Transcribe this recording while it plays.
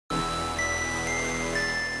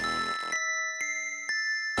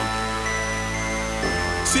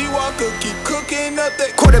T-Walker keep cooking up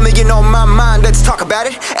that. $250,000 on my mind, let's talk about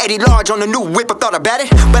it. 80 large on the new whip, I thought about it,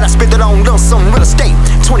 but I spent it on some real estate.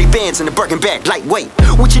 20 bands in the Birkin bag, lightweight.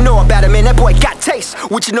 What you know about it, man? That boy got taste.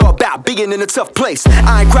 What you know about being in a tough place?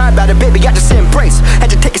 I ain't cry about it, baby, I just embrace.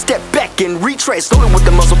 Had to take a step back and retrace. Loaded with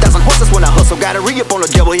the muscle, 1,000 horses when I hustle. Gotta re-up on the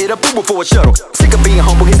devil, hit a boo before a shuttle. Sick of being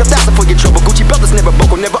humble, here's 1,000 for your trouble. Gucci brothers never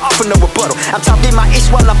buckle, never offer no rebuttal. I'm talking my ish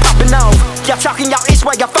while I'm popping off. Y'all talking y'all ish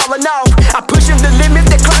while y'all falling off. I'm pushing the limit,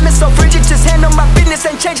 the climate so frigid. Just handle my business,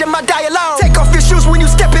 ain't changing my dialogue. Take off your shoes when you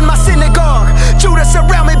step in my synagogue. Judas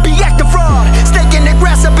around me, be acting fraud. Snake in the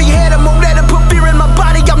grass, I behead him. Won't let him put fear in my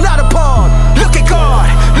body, I'm not a pawn. Look at God,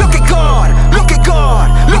 look at God, look at God,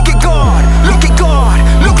 look at God, look at God,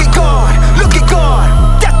 look at God, look at God.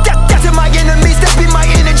 That's to my enemies, that be my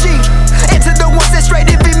energy. And to the ones that straight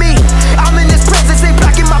envy me, I'm in this presence, they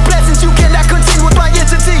blocking my blessings. You cannot contend with my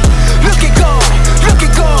entity. Look at God, look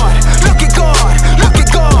at God, look at God, look at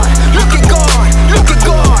God, look at God, look at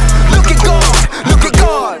God, look at God, look at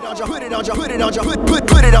God.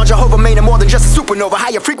 Put it on Jehovah, man, I'm more than just a supernova.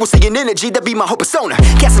 Higher frequency and energy, that be my whole persona.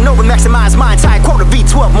 Casanova, maximize my entire quota.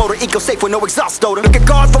 V12 motor, eco-safe with no exhaust odor. Look at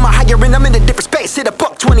God for my higher end, I'm in a different space. Hit a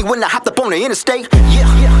 $120 when I hopped up on the interstate.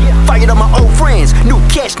 Fired up my old friends. New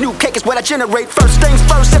cash, new cake is what I generate. First things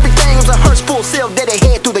first, everything was a hearse. Full sail, dead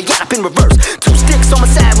ahead through the yacht up in reverse. 2 sticks on my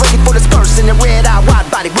side, ready for disperse. In the red eye, wide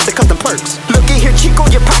body with the custom perks. Look at here, chico,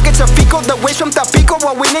 your pockets are fecal. The wish from Tampico,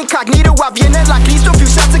 while we incognito. I viene la Cristo, few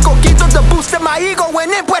shots of coquito. The boost of my ego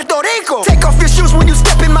when in Puerto Rico. Take off your shoes when you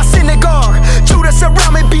step in my synagogue. Judas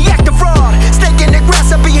around me, be acting fraud. Snake in the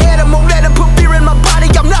grass, I behead him. Won't let him put fear in my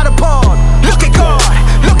body, I'm not a pawn. Look at God,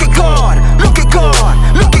 look at God, look at God,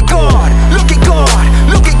 look at God, look at God,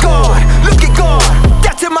 look at God, look at God.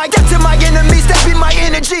 That's to my enemies, that be my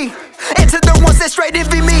energy. And to the ones that straight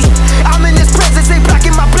envy me, I'm in this presence, they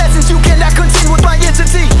blocking my blessings. You cannot contend with my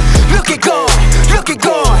entity. Look at God, look at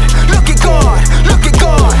God, look at God, look at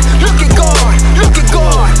God, look at God, look at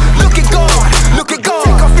God, look at God, look at God.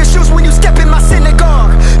 Take off your shoes when you step in my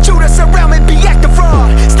synagogue. Judas around me, be acting fraud.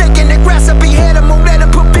 Snake in the grass, I behead him. Won't let him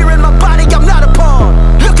put fear in my body, I'm not a pawn.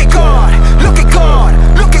 Look at God, look at God,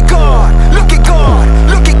 look at God, look at God,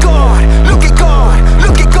 look at God, look at God,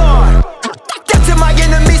 look at God. That's to my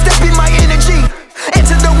enemies, that be my energy. And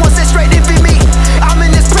to the ones that straight envy me, I'm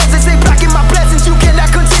in this presence, they blocking my blessings. You cannot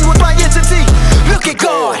contend with my entity. Look at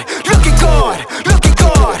God, look at God, look at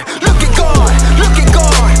God, look at God, look at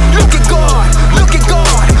God, look at God, look at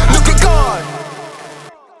God, look at God.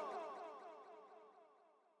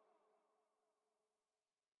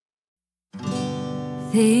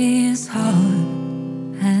 This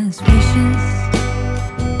heart has wishes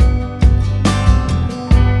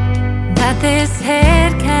that this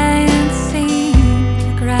head can't seem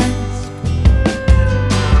to grasp.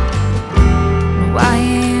 Why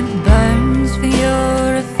it burns for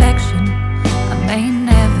your affection, I may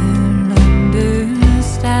never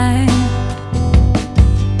understand.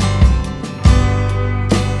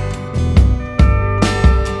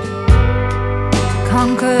 To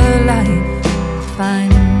conquer life,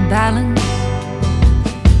 find balance,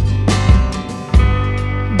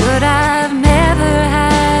 but I've never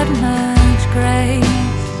had much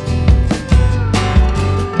grace.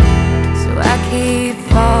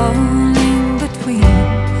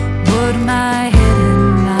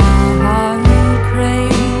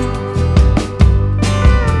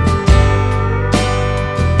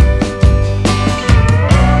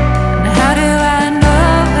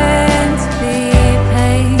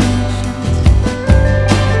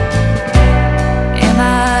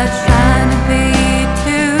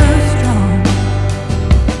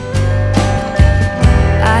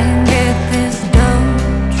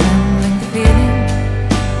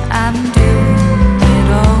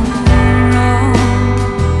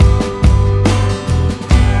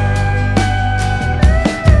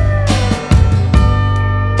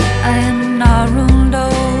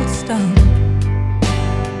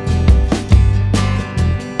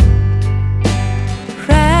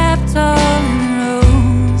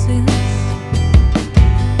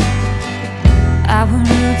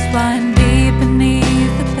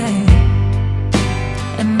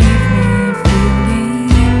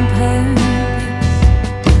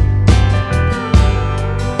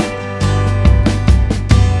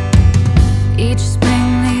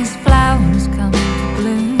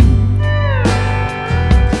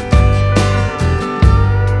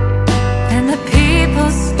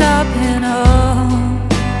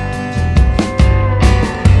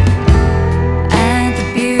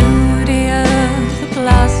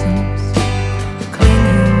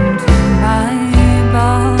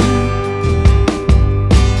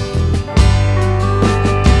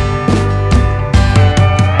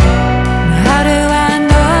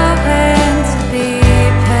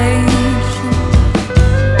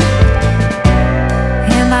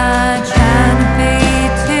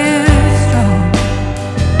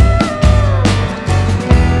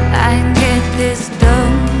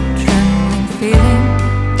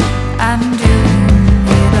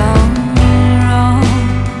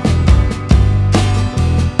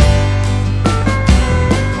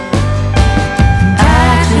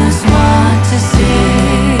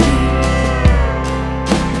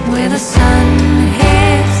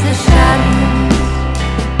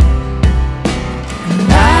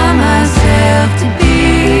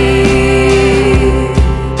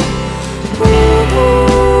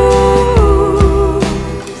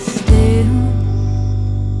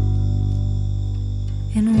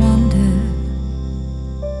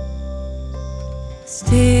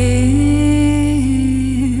 Still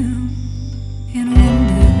in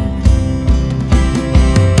wonder.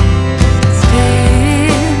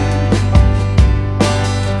 Still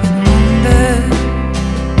in wonder.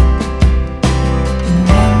 In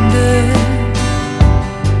wonder.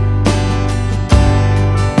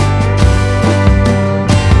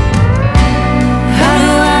 How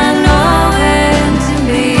do I know when to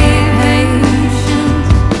be patient?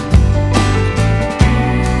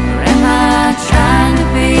 Or am I trying to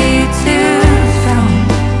be too strong?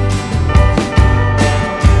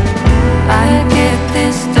 I get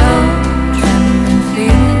this dull, trembling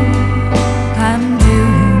feeling I'm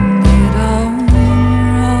doing it all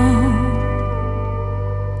wrong.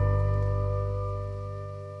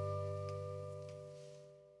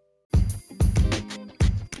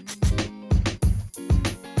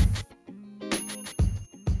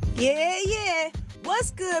 Yeah.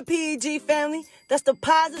 What's good, PEG family? That's the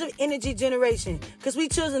positive energy generation, because we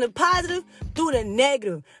choosing the positive through the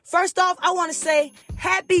negative. First off, I want to say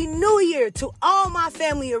Happy New Year to all my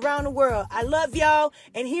family around the world. I love y'all,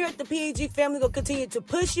 and here at the PEG family, we're going to continue to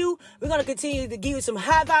push you. We're going to continue to give you some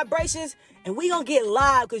high vibrations, and we're going to get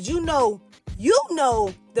live, because you know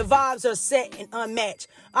the vibes are set and unmatched.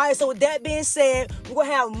 All right, so with that being said, we're going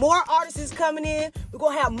to have more artists coming in. We're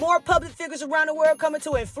going to have more public figures around the world coming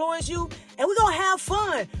to influence you, and we're going to have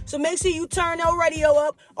fun. So make sure you turn your radio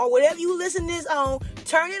up, or whatever you listen to this on,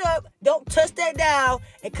 turn it up, don't touch that dial,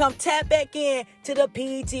 and come tap back in to the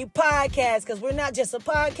PEG podcast, because we're not just a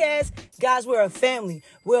podcast, guys, we're a family,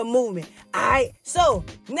 we're a movement. All right, so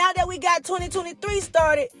now that we got 2023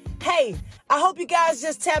 started, hey, I hope you guys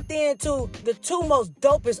just tapped into the two most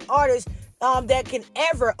dopest artists that can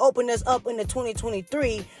ever open us up into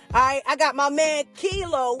 2023. All right, I got my man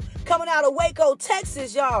Kilo coming out of Waco,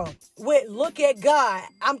 Texas, y'all, with Look at God.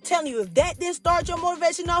 I'm telling you, if that didn't start your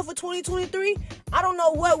motivation off for 2023, I don't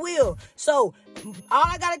know what will. So all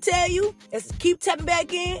I gotta tell you is keep tapping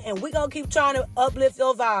back in, and we're gonna keep trying to uplift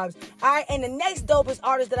your vibes. All right, and the next dopest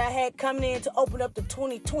artist that I had coming in to open up the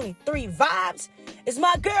 2023 vibes is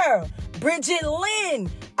my girl, Bridget Lynn.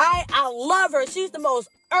 I love her. She's the most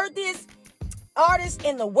earthiest artist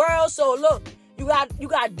in the world. So look, you got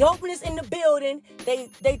dopeness in the building.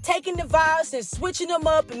 They taking the vibes and switching them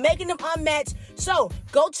up and making them unmatched. So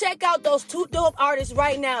go check out those two dope artists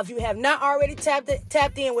right now if you have not already tapped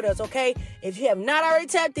in with us, okay? If you have not already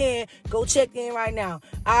tapped in, go check in right now.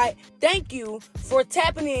 All right, thank you for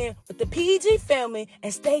tapping in with the PEG family,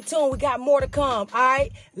 and stay tuned. We got more to come. All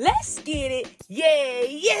right, let's get it.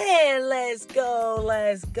 Yeah, let's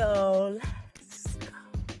go.